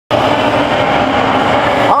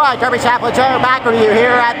Alright, Derby Chaplain Joe back with you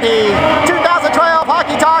here at the 2012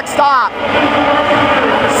 Honky Tonk Stop.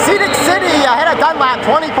 Scenic City ahead of Dunlap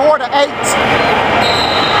 24-8.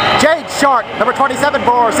 Jade Shark, number 27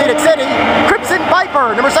 for Scenic City. Crimson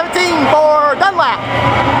Viper, number 17 for Dunlap.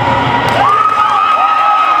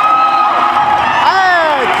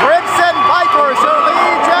 And Crimson Viper is your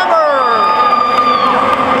lead jammer.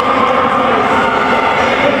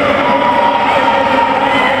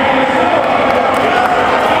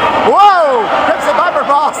 Whoa! Crimson Viper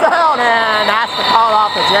falls down and has to call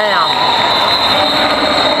off the jam.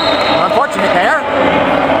 Unfortunate there.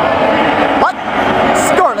 What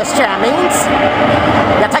scoreless jam means?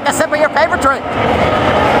 You take a sip of your favorite drink.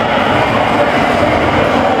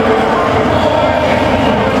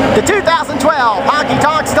 The 2012 Honky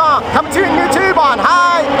Tonk Stomp coming to YouTube on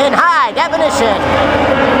high definition.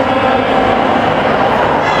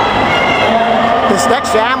 This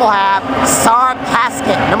next jam will have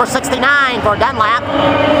Sarcasket, number 69 for Dunlap.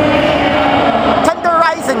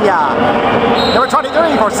 Tenderize number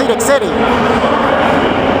 23 for Scenic City.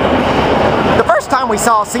 The first time we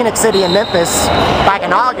saw Scenic City in Memphis back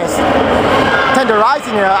in August, Tenderize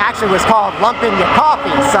actually was called Lumpin' Your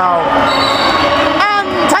Coffee, so. And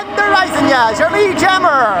Tenderize is your lead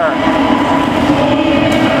jammer.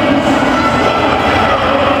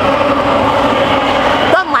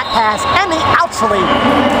 Dunlap has any Ouchly.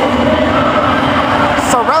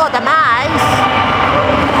 Sorella Demise,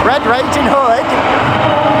 Red Raging Hood,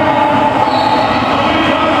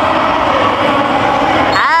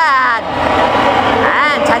 and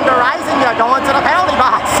Tenderizing you going to the penalty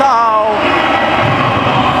box. So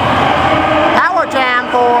power jam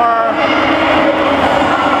for,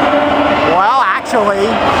 well, actually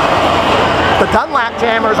the Dunlap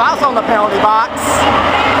jammer is also in the penalty box.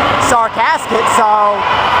 Sarcasket, so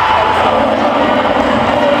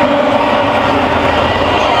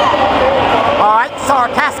alright,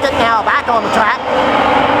 Sarcasket now back on the track.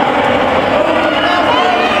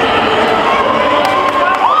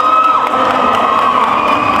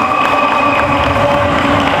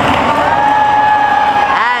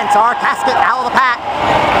 And Sarcasket out of the pack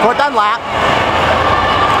for Dunlap.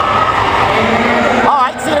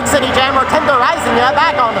 Alright, Scenic City jammer Tenderizing you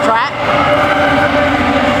back on the track.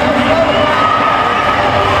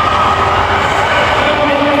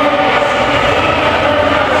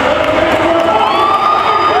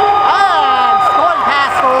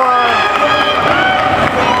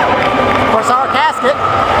 Sarcasket.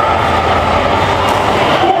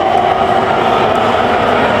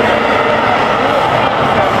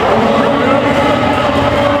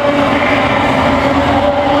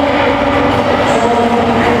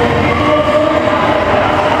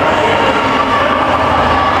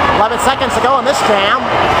 Seconds to go in this jam.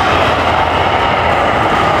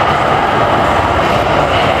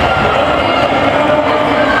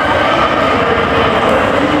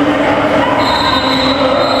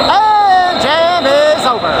 And jam is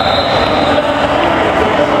over.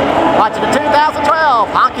 Watching the 2012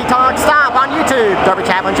 Honky Tonk Stop on YouTube. Derby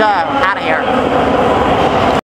Chaplain Joe out of here.